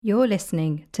You're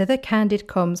listening to the Candid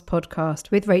Comms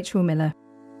podcast with Rachel Miller.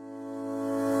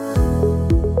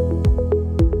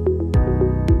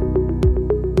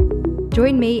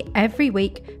 Join me every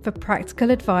week for practical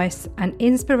advice and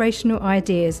inspirational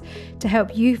ideas to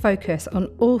help you focus on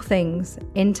all things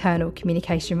internal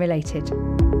communication related.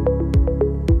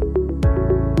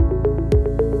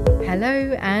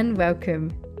 Hello and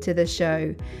welcome to the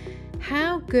show.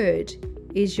 How good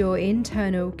is your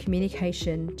internal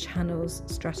communication channels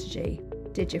strategy?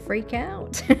 Did you freak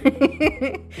out?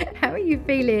 How are you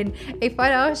feeling if I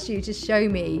asked you to show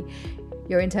me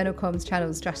your internal comms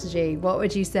channels strategy? What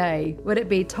would you say? Would it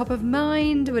be top of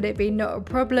mind? Would it be not a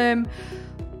problem?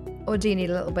 Or do you need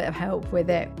a little bit of help with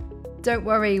it? Don't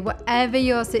worry, whatever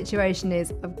your situation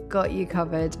is, I've got you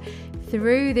covered.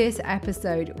 Through this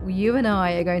episode, you and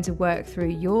I are going to work through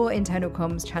your internal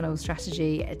comms channel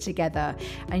strategy together,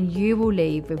 and you will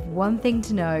leave with one thing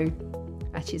to know.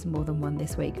 Actually, it's more than one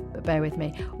this week, but bear with me.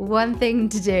 One thing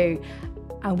to do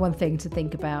and one thing to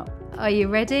think about. Are you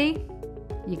ready?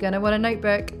 You're going to want a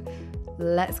notebook.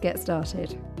 Let's get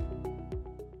started.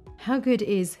 How good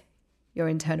is your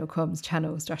internal comms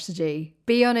channel strategy?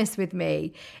 Be honest with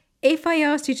me. If I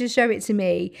asked you to show it to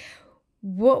me,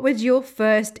 what would your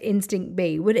first instinct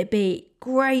be? Would it be,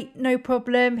 great, no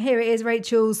problem, here it is,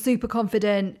 Rachel, super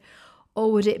confident?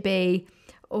 Or would it be,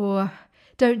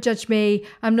 don't judge me,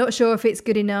 I'm not sure if it's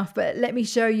good enough, but let me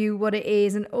show you what it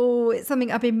is, and it's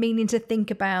something I've been meaning to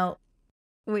think about?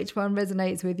 Which one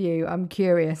resonates with you? I'm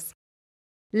curious.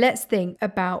 Let's think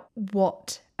about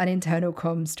what an internal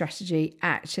comms strategy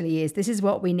actually is. This is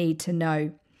what we need to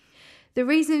know. The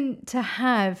reason to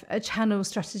have a channel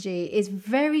strategy is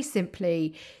very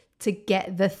simply to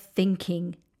get the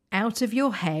thinking out of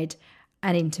your head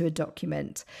and into a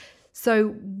document.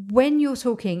 So when you're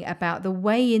talking about the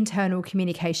way internal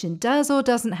communication does or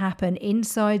doesn't happen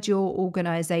inside your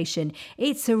organization,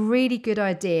 it's a really good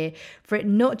idea for it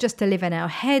not just to live in our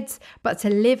heads, but to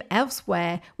live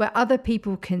elsewhere where other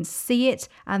people can see it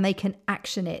and they can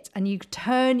action it, and you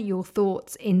turn your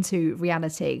thoughts into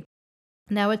reality.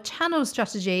 Now, a channel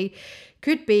strategy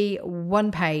could be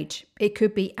one page. It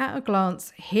could be at a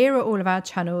glance, here are all of our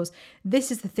channels.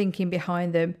 This is the thinking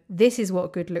behind them. This is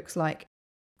what good looks like,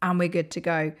 and we're good to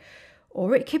go.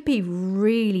 Or it could be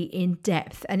really in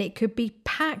depth, and it could be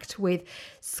packed with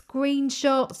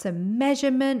screenshots and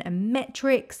measurement and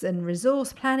metrics and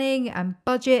resource planning and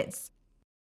budgets.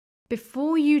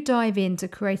 Before you dive into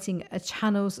creating a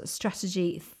channels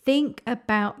strategy, think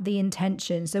about the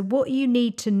intention. So what you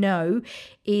need to know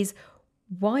is,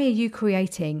 why are you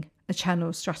creating a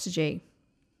channel strategy?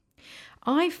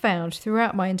 I found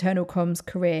throughout my internal comms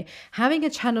career, having a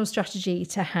channel strategy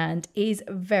to hand is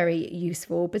very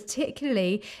useful,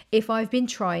 particularly if I've been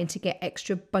trying to get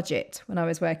extra budget when I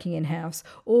was working in-house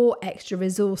or extra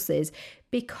resources,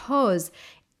 because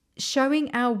showing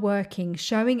our working,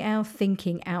 showing our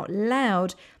thinking out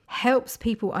loud helps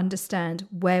people understand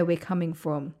where we're coming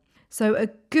from. So a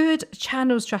good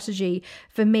channel strategy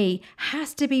for me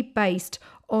has to be based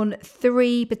on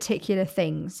three particular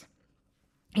things.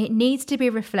 It needs to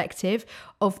be reflective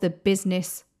of the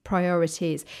business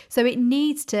priorities. So it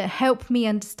needs to help me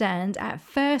understand at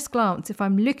first glance, if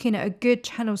I'm looking at a good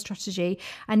channel strategy,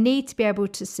 I need to be able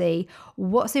to see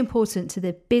what's important to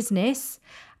the business,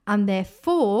 and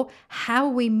therefore, how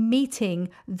are we meeting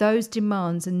those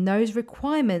demands and those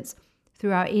requirements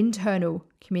through our internal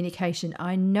communication?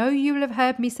 I know you will have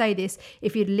heard me say this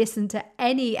if you'd listened to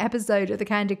any episode of the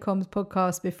Candid Comms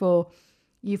podcast before.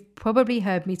 You've probably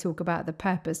heard me talk about the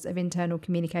purpose of internal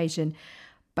communication,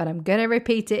 but I'm going to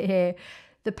repeat it here.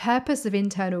 The purpose of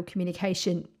internal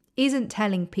communication isn't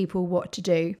telling people what to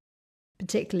do,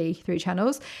 particularly through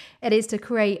channels. It is to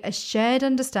create a shared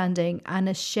understanding and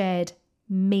a shared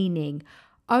meaning.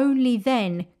 Only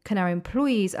then can our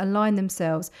employees align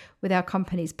themselves with our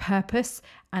company's purpose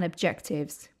and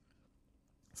objectives.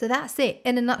 So that's it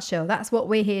in a nutshell. That's what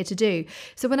we're here to do.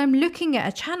 So when I'm looking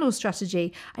at a channel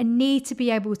strategy, I need to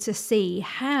be able to see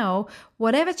how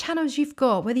whatever channels you've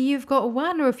got, whether you've got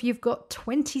one or if you've got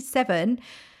 27,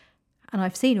 and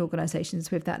I've seen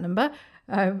organizations with that number,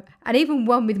 and even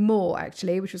one with more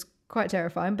actually, which was quite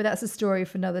terrifying, but that's a story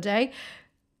for another day.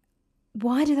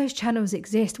 Why do those channels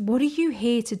exist? What are you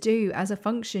here to do as a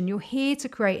function? You're here to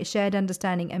create a shared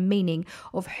understanding and meaning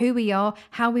of who we are,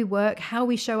 how we work, how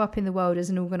we show up in the world as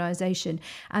an organization.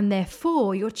 And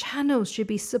therefore, your channels should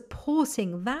be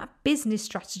supporting that business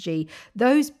strategy,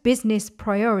 those business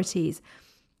priorities.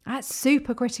 That's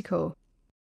super critical.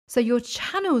 So your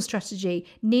channel strategy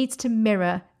needs to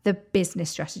mirror the business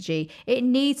strategy. It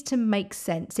needs to make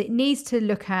sense. It needs to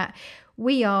look at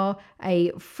We are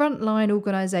a frontline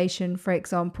organization, for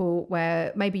example,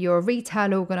 where maybe you're a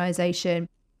retail organization.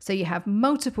 So you have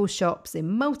multiple shops in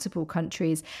multiple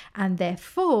countries, and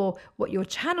therefore what your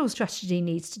channel strategy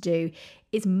needs to do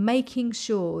is making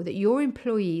sure that your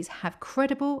employees have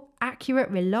credible,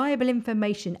 accurate, reliable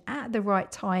information at the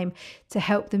right time to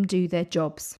help them do their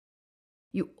jobs.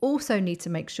 You also need to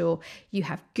make sure you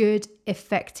have good,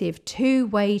 effective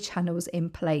two-way channels in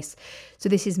place. So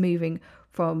this is moving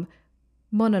from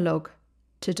monologue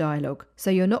to dialogue. So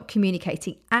you're not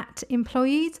communicating at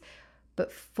employees,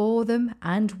 but for them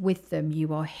and with them.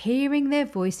 You are hearing their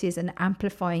voices and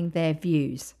amplifying their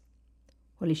views.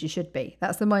 Or at least you should be.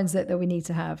 That's the mindset that we need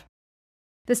to have.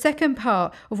 The second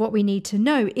part of what we need to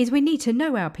know is we need to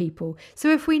know our people.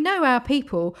 So if we know our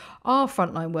people are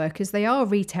frontline workers, they are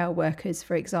retail workers,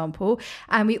 for example,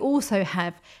 and we also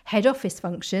have head office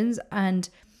functions, and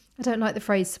I don't like the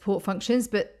phrase support functions,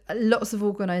 but lots of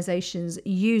organisations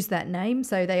use that name.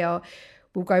 So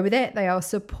we'll go with it, they are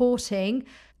supporting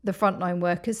the frontline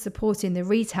workers, supporting the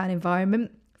retail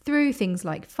environment through things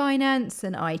like finance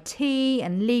and IT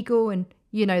and legal, and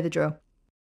you know the drill.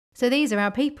 So these are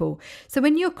our people. So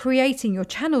when you're creating your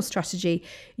channel strategy,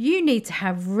 you need to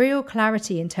have real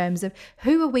clarity in terms of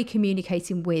who are we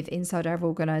communicating with inside our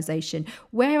organisation?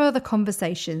 Where are the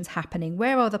conversations happening?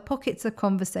 Where are the pockets of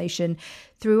conversation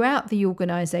throughout the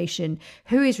organisation?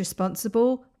 Who is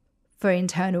responsible for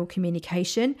internal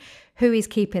communication? Who is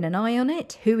keeping an eye on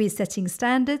it? Who is setting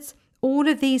standards? All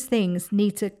of these things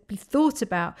need to be thought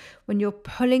about when you're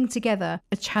pulling together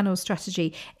a channel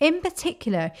strategy. In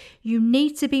particular, you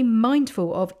need to be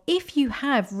mindful of if you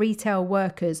have retail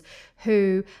workers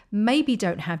who maybe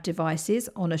don't have devices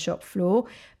on a shop floor,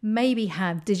 maybe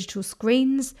have digital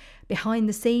screens behind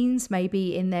the scenes,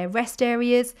 maybe in their rest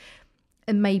areas,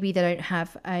 and maybe they don't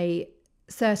have a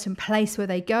certain place where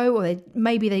they go, or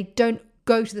maybe they don't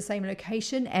go to the same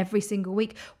location every single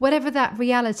week. Whatever that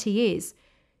reality is,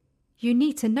 you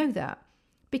need to know that,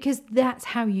 because that's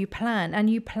how you plan, and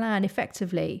you plan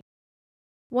effectively.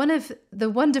 One of the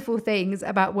wonderful things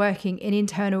about working in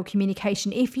internal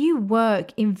communication, if you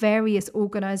work in various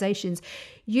organizations,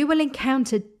 you will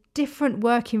encounter different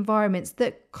work environments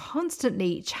that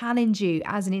constantly challenge you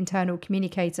as an internal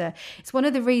communicator. It's one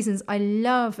of the reasons I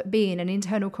love being an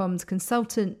internal comms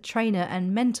consultant, trainer,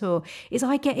 and mentor, is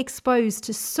I get exposed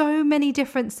to so many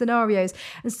different scenarios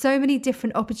and so many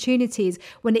different opportunities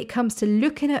when it comes to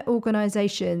looking at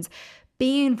organizations,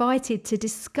 being invited to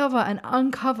discover and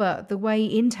uncover the way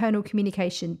internal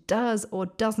communication does or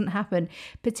doesn't happen,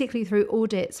 particularly through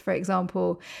audits, for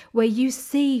example, where you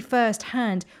see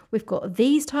firsthand, we've got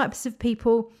these types of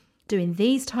people doing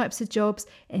these types of jobs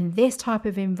in this type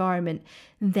of environment.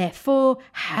 Therefore,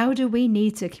 how do we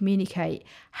need to communicate?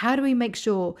 How do we make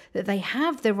sure that they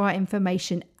have the right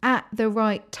information at the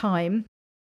right time?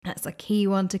 That's a key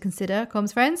one to consider,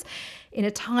 comms friends, in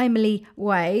a timely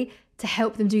way, to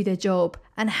help them do their job.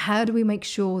 And how do we make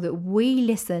sure that we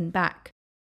listen back?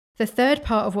 The third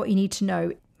part of what you need to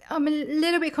know, I'm a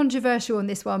little bit controversial on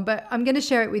this one, but I'm going to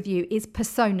share it with you, is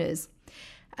personas.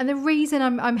 And the reason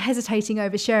I'm hesitating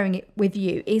over sharing it with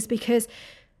you is because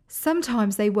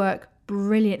sometimes they work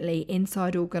brilliantly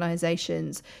inside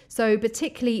organizations. So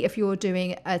particularly if you're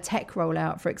doing a tech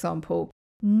rollout, for example,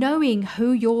 knowing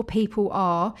who your people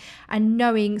are and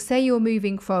knowing, say you're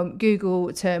moving from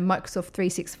Google to Microsoft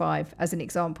 365 as an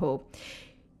example,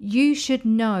 you should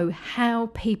know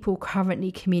how people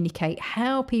currently communicate,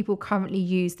 how people currently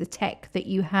use the tech that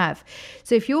you have.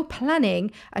 So if you're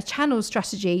planning a channel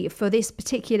strategy for this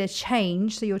particular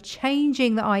change, so you're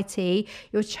changing the IT,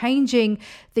 you're changing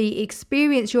the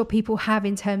experience your people have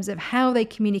in terms of how they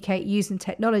communicate using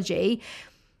technology,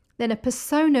 then a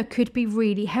persona could be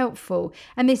really helpful.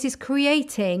 And this is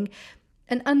creating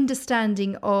an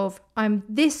understanding of, I'm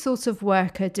this sort of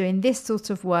worker doing this sort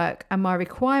of work, and my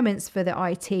requirements for the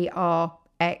IT are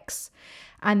X.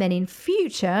 And then in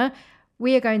future,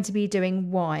 we are going to be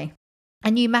doing Y.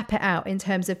 And you map it out in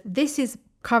terms of, this is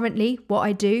currently what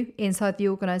I do inside the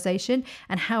organization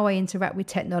and how I interact with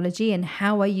technology and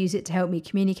how I use it to help me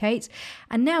communicate.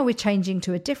 And now we're changing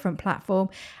to a different platform,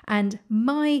 and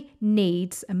my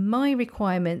needs and my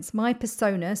requirements, my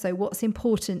persona, so what's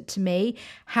important to me,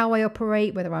 how I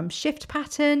operate, whether I'm shift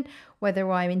pattern,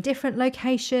 whether I'm in different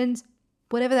locations,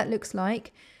 whatever that looks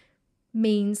like,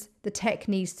 means the tech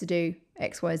needs to do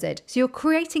X, Y, Z. So you're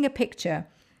creating a picture.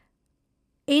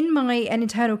 In my An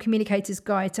Internal Communicator's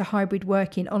Guide to Hybrid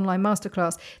Working online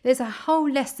masterclass, there's a whole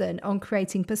lesson on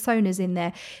creating personas in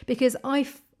there, because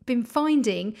I've been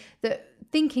finding that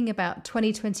thinking about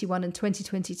 2021 and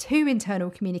 2022 internal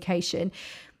communication,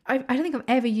 I don't think I've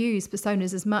ever used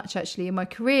personas as much actually in my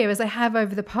career as I have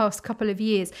over the past couple of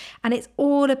years. And it's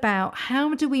all about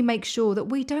how do we make sure that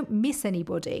we don't miss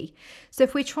anybody. So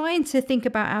if we're trying to think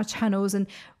about our channels and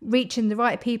reaching the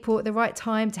right people at the right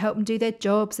time to help them do their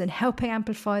jobs and helping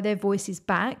amplify their voices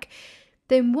back,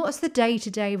 then what's the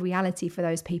day-to-day reality for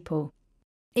those people?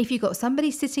 If you've got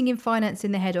somebody sitting in finance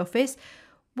in the head office,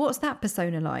 what's that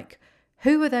persona like?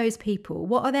 Who are those people?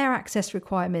 What are their access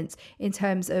requirements in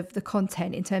terms of the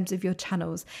content, in terms of your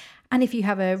channels? And if you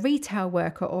have a retail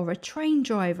worker or a train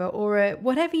driver or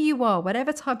whatever you are,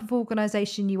 whatever type of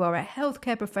organisation you are, a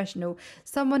healthcare professional,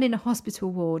 someone in a hospital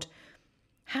ward,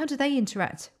 how do they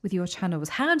interact with your channels?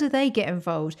 How do they get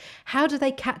involved? How do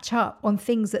they catch up on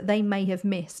things that they may have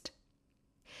missed?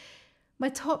 My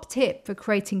top tip for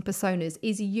creating personas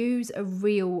is use a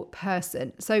real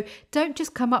person. So don't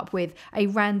just come up with a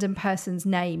random person's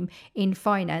name in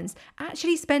finance.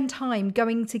 Actually spend time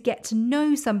going to get to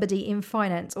know somebody in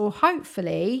finance, or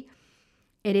hopefully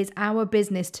it is our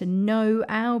business to know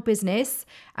our business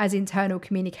as internal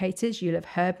communicators. You'll have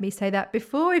heard me say that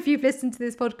before if you've listened to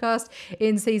this podcast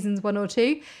in seasons 1 or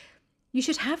 2. You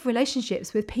should have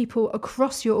relationships with people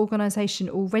across your organisation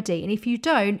already. And if you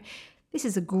don't, this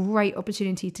is a great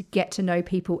opportunity to get to know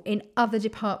people in other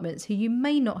departments who you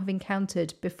may not have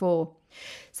encountered before.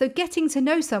 So getting to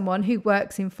know someone who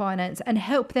works in finance and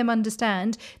help them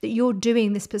understand that you're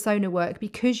doing this persona work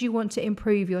because you want to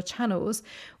improve your channels,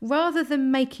 rather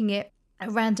than making it a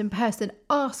random person,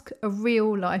 ask a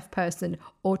real life person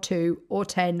or 2 or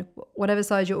 10, whatever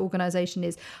size your organisation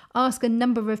is. Ask a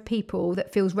number of people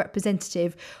that feels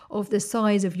representative of the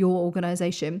size of your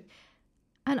organisation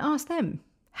and ask them.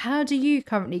 How do you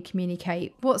currently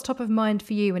communicate? What's top of mind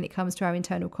for you when it comes to our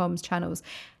internal comms channels?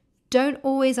 Don't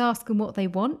always ask them what they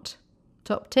want.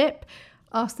 Top tip,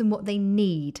 ask them what they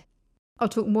need. I'll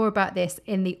talk more about this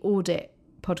in the audit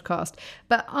podcast,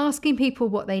 but asking people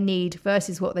what they need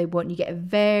versus what they want, you get a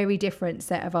very different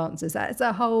set of answers. That's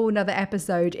a whole nother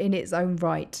episode in its own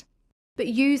right. But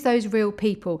use those real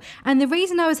people. And the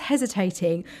reason I was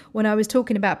hesitating when I was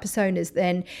talking about personas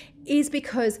then is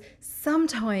because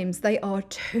sometimes they are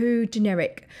too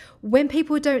generic. When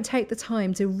people don't take the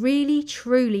time to really,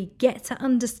 truly get to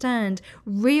understand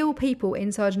real people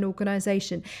inside an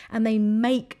organisation, and they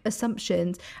make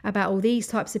assumptions about, these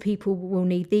types of people will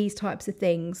need these types of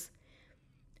things.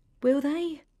 Will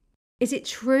they? Is it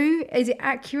true? Is it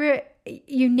accurate?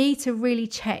 You need to really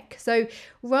check. So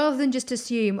rather than just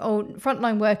assume,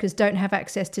 frontline workers don't have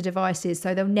access to devices,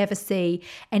 so they'll never see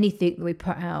anything that we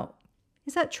put out.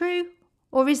 Is that true?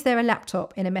 Or is there a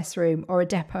laptop in a mess room or a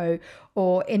depot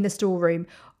or in the storeroom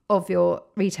of your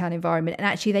retail environment, and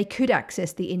actually they could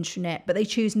access the intranet, but they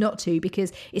choose not to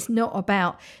because it's not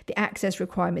about the access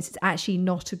requirements. It's actually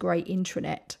not a great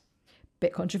intranet.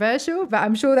 Bit controversial, but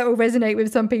I'm sure that will resonate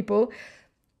with some people.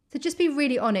 So just be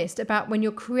really honest about when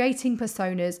you're creating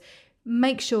personas.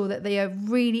 Make sure that they are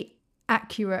really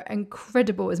accurate and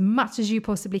credible as much as you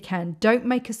possibly can. Don't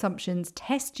make assumptions.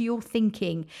 Test your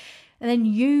thinking. And then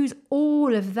use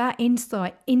all of that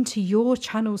insight into your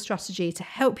channel strategy to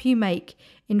help you make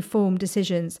informed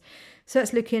decisions. So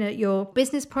it's looking at your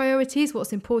business priorities,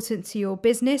 what's important to your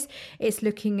business. It's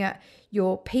looking at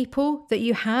your people that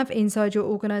you have inside your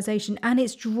organization, and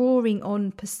it's drawing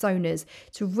on personas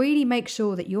to really make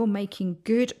sure that you're making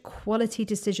good quality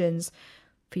decisions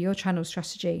for your channel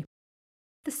strategy.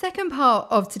 The second part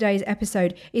of today's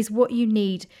episode is what you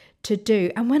need to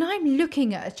do. And when I'm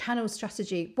looking at a channel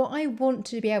strategy, what I want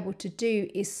to be able to do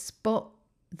is spot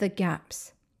the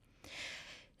gaps.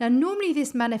 Now, normally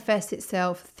this manifests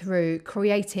itself through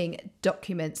creating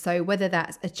documents. So whether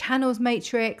that's a channels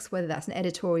matrix, whether that's an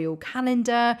editorial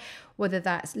calendar, whether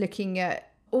that's looking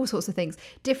at all sorts of things,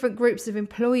 different groups of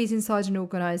employees inside an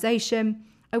organization,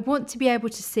 I want to be able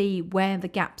to see where the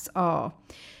gaps are.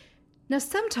 Now,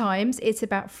 sometimes it's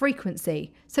about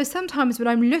frequency. So sometimes when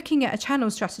I'm looking at a channel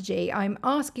strategy, I'm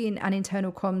asking an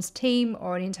internal comms team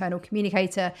or an internal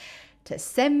communicator to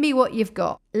send me what you've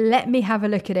got. Let me have a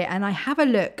look at it. And I have a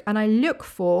look and I look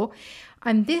for,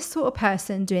 I'm this sort of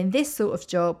person doing this sort of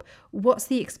job. What's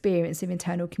the experience of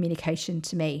internal communication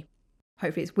to me?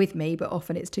 Hopefully it's with me, but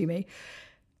often it's to me.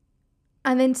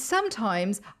 And then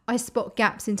sometimes I spot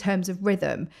gaps in terms of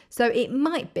rhythm. So it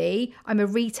might be I'm a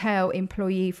retail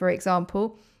employee, for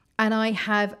example, and I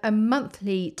have a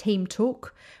monthly team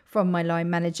talk from my line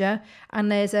manager,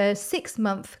 and there's a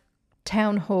 6-month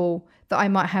town hall that I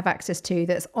might have access to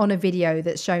that's on a video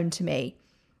that's shown to me.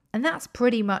 And that's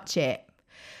pretty much it.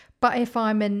 But if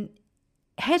I'm an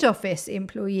head office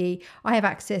employee, I have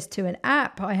access to an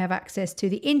app, I have access to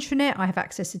the intranet, I have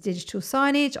access to digital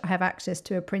signage, I have access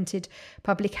to a printed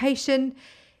publication.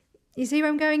 You see where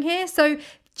I'm going here? So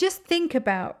just think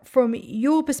about, from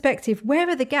your perspective, where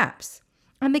are the gaps?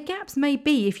 And the gaps may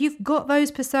be, if you've got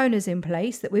those personas in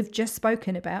place that we've just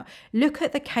spoken about, look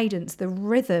at the cadence, the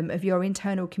rhythm of your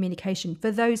internal communication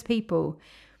for those people.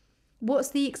 What's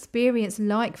the experience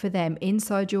like for them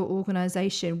inside your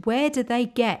organization? Where do they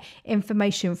get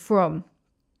information from?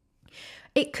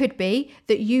 It could be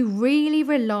that you really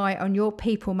rely on your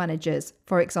people managers,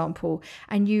 for example,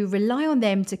 and you rely on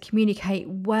them to communicate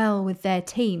well with their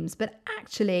teams. But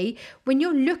actually, when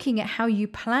you're looking at how you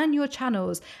plan your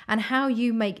channels and how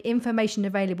you make information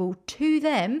available to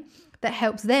them that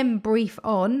helps them brief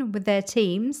on with their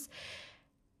teams,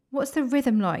 what's the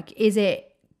rhythm like? Is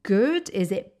it good?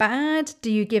 Is it bad?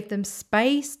 Do you give them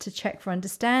space to check for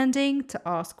understanding, to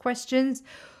ask questions?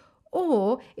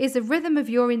 Or is the rhythm of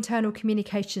your internal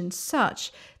communication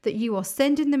such that you are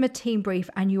sending them a team brief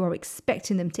and you are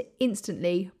expecting them to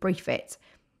instantly brief it?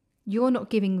 You're not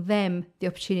giving them the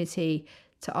opportunity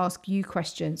to ask you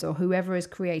questions, or whoever has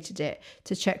created it,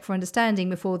 to check for understanding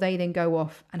before they then go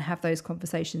off and have those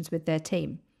conversations with their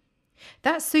team.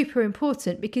 That's super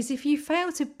important, because if you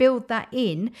fail to build that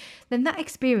in, then that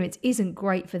experience isn't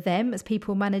great for them as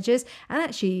people managers, and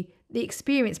actually the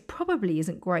experience probably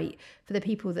isn't great for the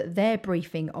people that they're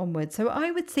briefing onwards. So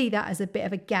I would see that as a bit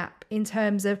of a gap in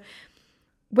terms of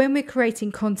when we're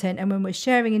creating content and when we're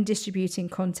sharing and distributing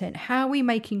content, how are we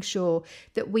making sure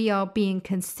that we are being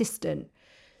consistent?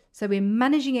 So we're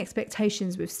managing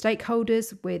expectations with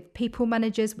stakeholders, with people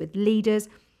managers, with leaders.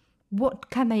 What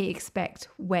can they expect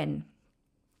when?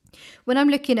 When I'm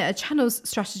looking at a channels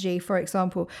strategy, for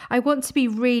example, I want to be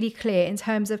really clear in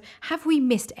terms of, have we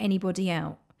missed anybody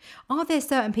out? Are there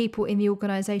certain people in the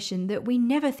organisation that we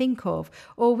never think of,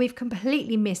 or we've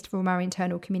completely missed from our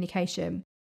internal communication?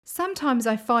 Sometimes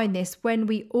I find this when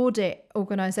we audit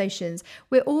organisations,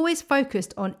 we're always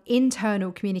focused on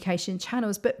internal communication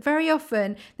channels, but very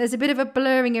often there's a bit of a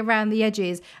blurring around the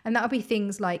edges, and that'll be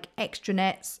things like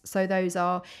extranets. So those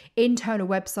are internal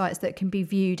websites that can be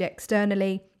viewed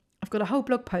externally. I've got a whole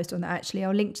blog post on that actually.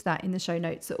 I'll link to that in the show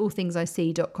notes at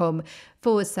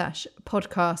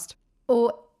allthingsic.com/podcast.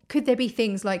 Or could there be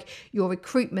things like your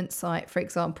recruitment site, for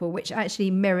example, which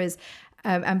actually mirrors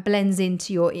and blends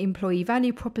into your employee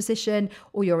value proposition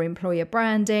or your employer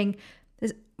branding?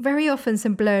 There's very often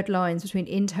some blurred lines between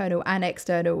internal and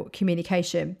external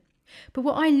communication. But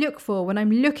what I look for when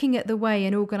I'm looking at the way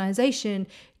an organisation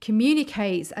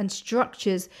communicates and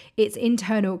structures its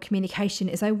internal communication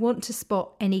is I want to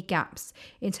spot any gaps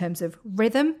in terms of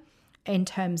rhythm, in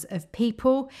terms of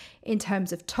people, in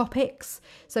terms of topics.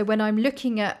 So when I'm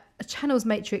looking at a channels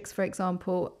matrix, for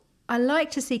example, I like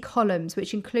to see columns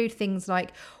which include things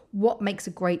like what makes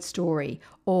a great story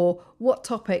or what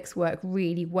topics work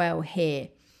really well here.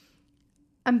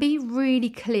 And be really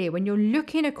clear when you're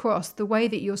looking across the way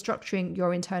that you're structuring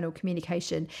your internal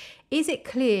communication. Is it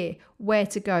clear where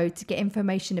to go to get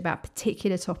information about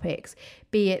particular topics,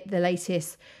 be it the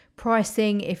latest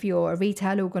pricing if you're a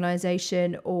retail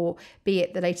organisation, or be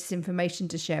it the latest information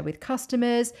to share with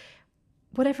customers,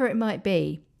 whatever it might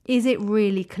be? Is it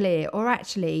really clear, or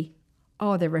actually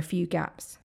are there a few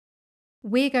gaps?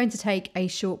 We're going to take a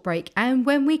short break, and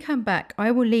when we come back, I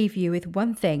will leave you with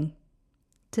one thing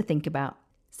to think about.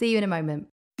 See you in a moment.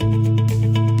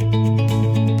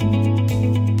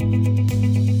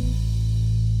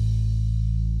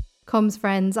 Comms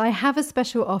friends, I have a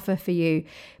special offer for you.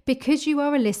 Because you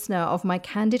are a listener of my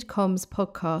Candid Comms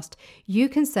podcast, you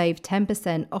can save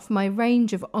 10% off my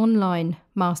range of online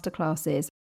masterclasses.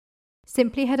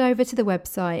 Simply head over to the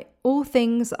website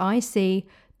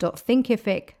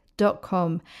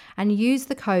allthingsic.thinkific.com and use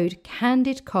the code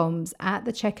CANDIDComms at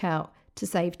the checkout to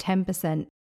save 10%.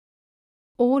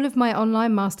 All of my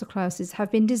online masterclasses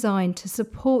have been designed to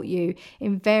support you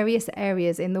in various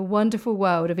areas in the wonderful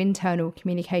world of internal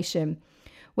communication.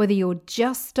 Whether you're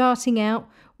just starting out,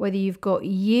 whether you've got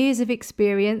years of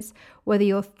experience, whether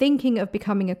you're thinking of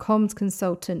becoming a comms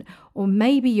consultant, or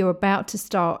maybe you're about to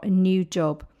start a new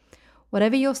job.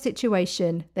 Whatever your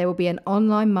situation, there will be an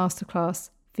online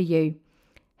masterclass for you.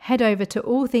 Head over to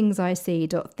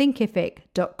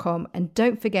allthingsic.thinkific.com and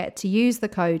don't forget to use the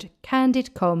code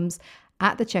CANDIDComms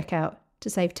at the checkout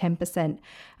to save 10%.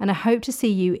 And I hope to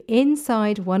see you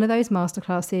inside one of those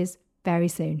masterclasses very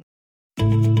soon.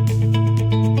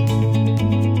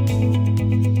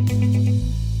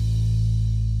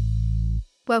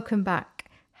 Welcome back.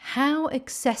 How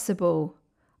accessible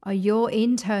are your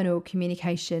internal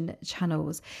communication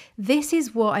channels? This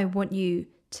is what I want you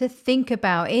to think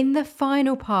about in the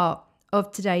final part of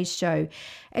today's show.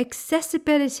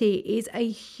 Accessibility is a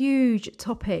huge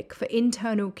topic for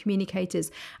internal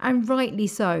communicators, and rightly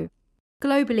so.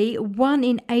 Globally, 1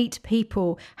 in 8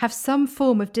 people have some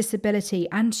form of disability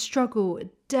and struggle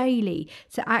daily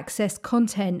to access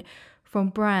content from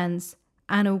brands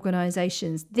and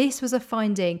organisations. This was a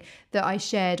finding that I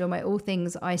shared on my All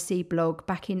Things IC blog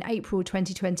back in April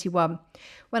 2021,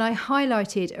 when I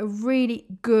highlighted a really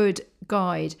good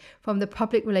guide from the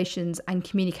Public Relations and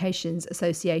Communications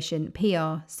Association,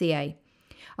 PRCA.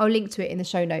 I'll link to it in the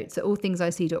show notes at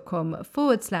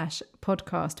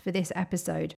allthingsic.com/podcast for this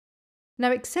episode.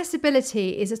 Now,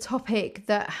 accessibility is a topic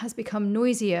that has become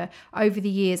noisier over the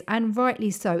years, and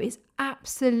rightly so. It's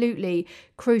absolutely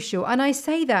crucial. And I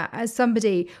say that as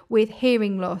somebody with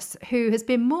hearing loss who has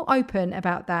been more open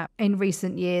about that in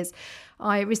recent years.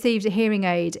 I received a hearing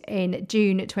aid in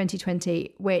June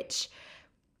 2020, which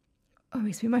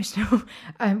makes me emotional,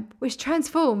 which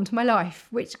transformed my life,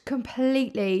 which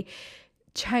completely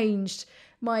changed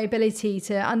my ability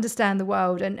to understand the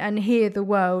world and hear the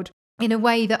world in a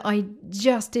way that I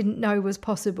just didn't know was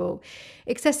possible.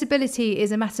 Accessibility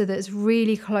is a matter that's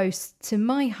really close to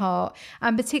my heart,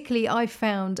 and particularly I've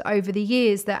found over the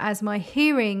years that as my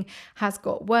hearing has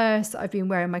got worse, I've been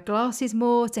wearing my glasses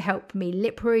more to help me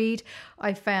lip read.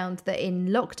 I found that in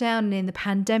lockdown and in the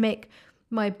pandemic,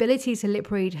 my ability to lip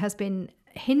read has been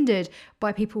hindered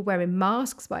by people wearing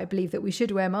masks, but I believe that we should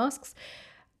wear masks.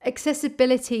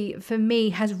 Accessibility for me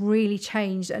has really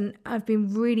changed, and I've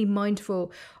been really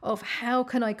mindful of how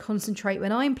can I concentrate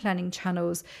when I'm planning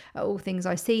channels at All Things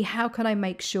IC. How can I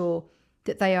make sure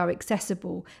that they are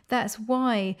accessible? That's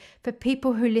why for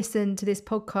people who listen to this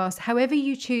podcast, however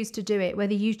you choose to do it,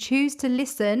 whether you choose to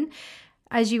listen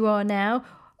as you are now,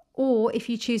 or if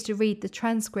you choose to read the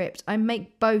transcript, I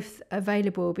make both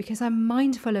available because I'm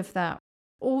mindful of that.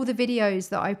 All the videos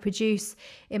that I produce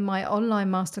in my online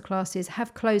masterclasses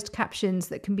have closed captions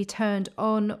that can be turned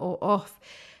on or off.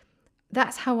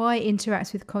 That's how I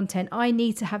interact with content. I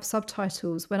need to have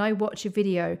subtitles when I watch a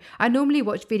video. I normally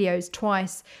watch videos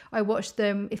twice. I watch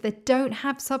them, if they don't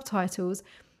have subtitles,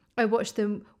 I watch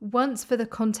them once for the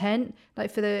content,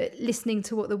 like for the listening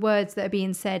to what the words that are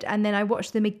being said, and then I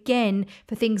watch them again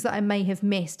for things that I may have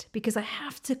missed, because I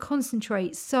have to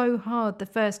concentrate so hard the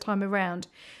first time around.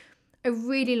 I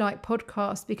really like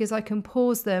podcasts because I can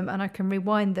pause them and I can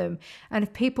rewind them. And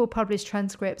if people publish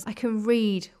transcripts, I can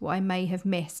read what I may have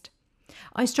missed.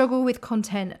 I struggle with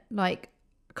content like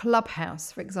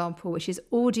Clubhouse, for example, which is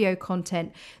audio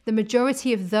content. The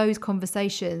majority of those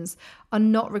conversations are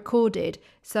not recorded.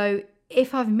 So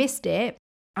if I've missed it,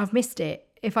 I've missed it.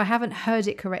 If I haven't heard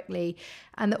it correctly,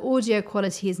 and the audio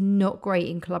quality is not great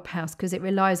in Clubhouse because it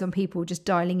relies on people just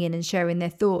dialing in and sharing their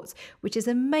thoughts, which is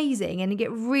amazing, and you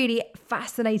get really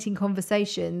fascinating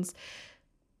conversations.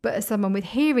 But as someone with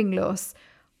hearing loss,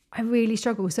 I really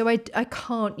struggle. So I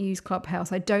can't use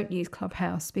Clubhouse. I don't use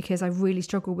Clubhouse because I really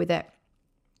struggle with it.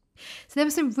 So there were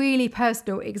some really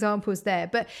personal examples there.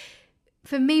 But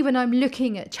for me, when I'm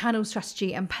looking at channel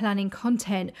strategy and planning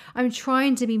content, I'm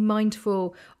trying to be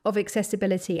mindful of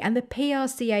accessibility. And the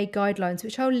PRCA guidelines,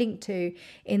 which I'll link to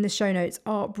in the show notes,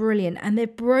 are brilliant. And they're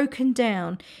broken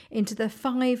down into the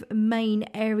 5 main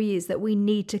areas that we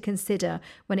need to consider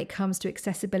when it comes to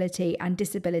accessibility and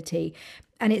disability.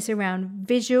 And it's around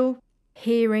visual,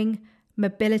 hearing,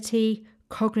 mobility,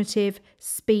 cognitive,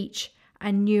 speech,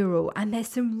 and neural. And there's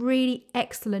some really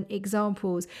excellent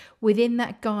examples within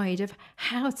that guide of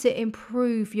how to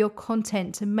improve your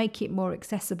content to make it more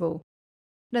accessible.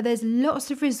 Now, there's lots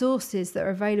of resources that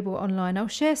are available online. I'll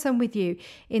share some with you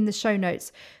in the show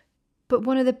notes. But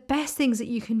one of the best things that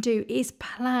you can do is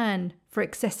plan for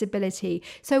accessibility.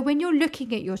 So when you're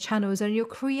looking at your channels and you're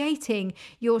creating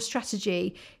your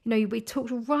strategy, we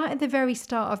talked right at the very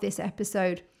start of this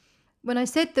episode. When I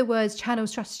said the words channel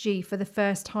strategy for the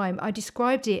first time, I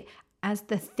described it as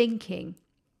the thinking.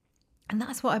 And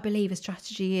that's what I believe a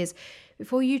strategy is.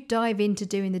 Before you dive into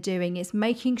doing the doing, it's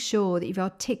making sure that you've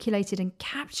articulated and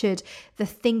captured the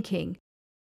thinking.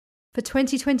 For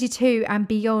 2022 and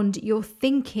beyond, your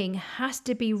thinking has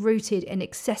to be rooted in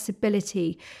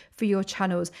accessibility for your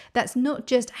channels. That's not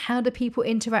just how do people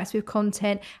interact with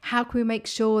content, how can we make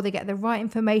sure they get the right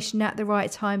information at the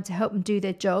right time to help them do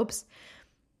their jobs.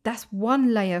 That's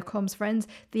one layer, comms friends.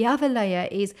 The other layer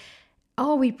is,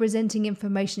 are we presenting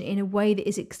information in a way that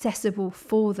is accessible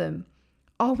for them?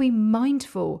 Are we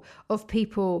mindful of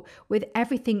people with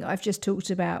everything I've just talked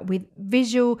about, with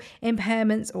visual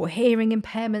impairments or hearing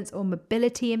impairments or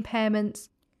mobility impairments?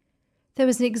 There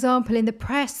was an example in the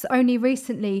press only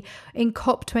recently in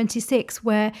COP26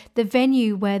 where the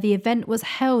venue where the event was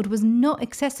held was not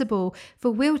accessible for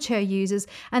wheelchair users,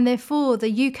 and therefore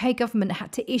the UK government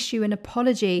had to issue an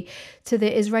apology to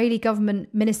the Israeli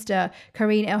government minister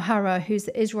Karine El-Hara, who's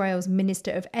Israel's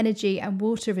Minister of Energy and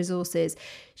Water Resources.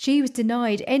 She was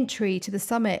denied entry to the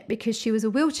summit because she was a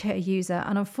wheelchair user,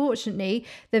 and unfortunately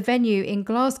the venue in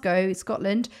Glasgow,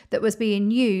 Scotland, that was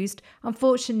being used,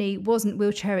 unfortunately wasn't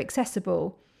wheelchair accessible.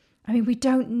 I mean, we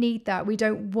don't need that. We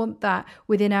don't want that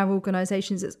within our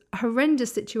organisations. It's a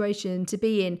horrendous situation to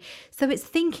be in. So it's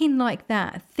thinking like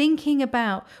that, thinking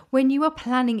about when you are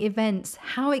planning events,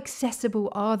 how accessible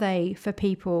are they for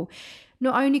people?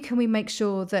 Not only can we make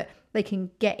sure that they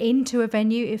can get into a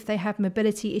venue if they have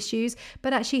mobility issues,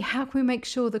 but actually how can we make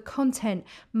sure the content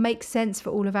makes sense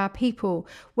for all of our people,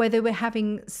 whether we're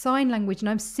having sign language. And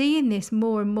I'm seeing this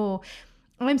more and more.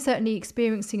 I'm certainly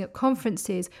experiencing at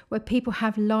conferences where people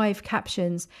have live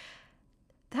captions.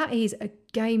 That is a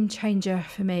game changer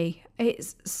for me.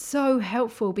 It's so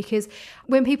helpful because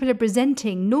when people are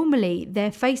presenting, normally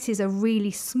their faces are really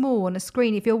small on a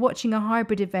screen. If you're watching a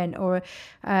hybrid event or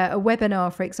a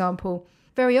webinar, for example,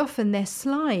 very often their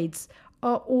slides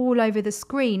are all over the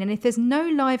screen, and if there's no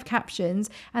live captions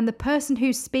and the person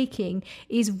who's speaking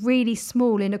is really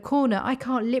small in a corner, I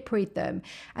can't lip read them.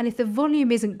 And if the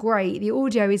volume isn't great, the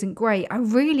audio isn't great, I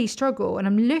really struggle. And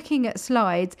I'm looking at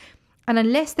slides, and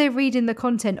unless they're reading the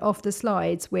content off the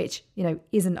slides, which,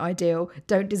 isn't ideal,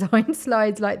 don't design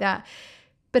slides like that.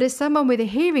 But as someone with a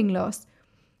hearing loss,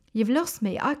 you've lost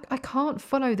me. I can't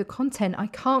follow the content. I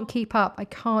can't keep up. I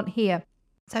can't hear.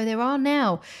 So there are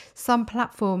now some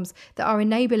platforms that are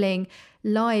enabling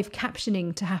live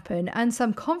captioning to happen, and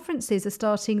some conferences are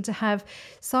starting to have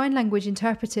sign language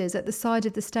interpreters at the side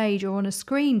of the stage or on a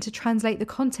screen to translate the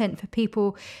content for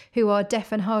people who are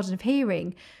deaf and hard of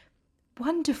hearing.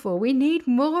 Wonderful. We need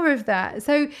more of that.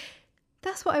 So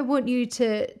that's what I want you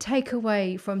to take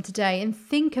away from today and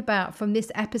think about from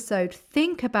this episode.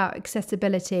 Think about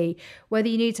accessibility, whether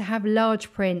you need to have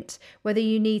large print, whether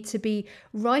you need to be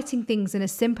writing things in a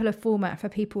simpler format for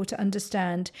people to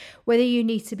understand, whether you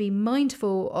need to be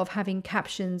mindful of having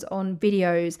captions on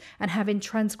videos and having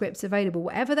transcripts available,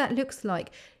 whatever that looks like.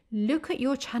 Look at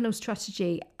your channel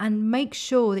strategy and make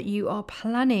sure that you are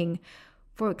planning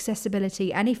for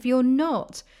accessibility. And if you're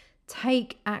not,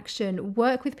 take action.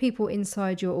 Work with people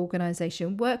inside your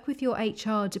organisation. Work with your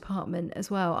HR department as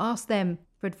well. Ask them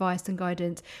for advice and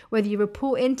guidance, whether you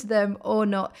report into them or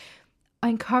not. I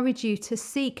encourage you to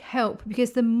seek help,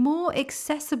 because the more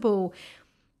accessible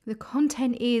the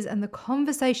content is and the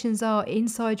conversations are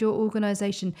inside your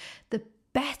organisation, the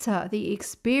better the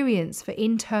experience for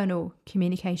internal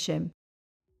communication.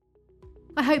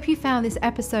 I hope you found this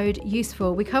episode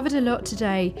useful. We covered a lot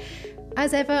today.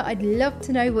 As ever, I'd love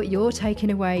to know what you're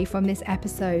taking away from this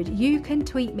episode. You can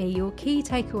tweet me your key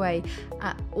takeaway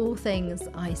at All Things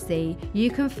I See. You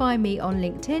can find me on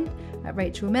LinkedIn at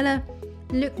Rachel Miller.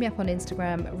 Look me up on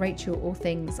Instagram, Rachel All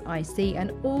Things I See,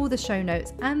 and all the show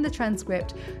notes and the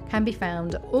transcript can be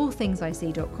found at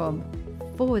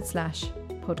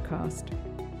allthingsic.com/podcast.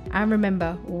 And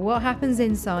remember, what happens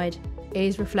inside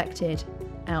is reflected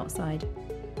outside.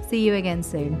 See you again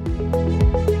soon.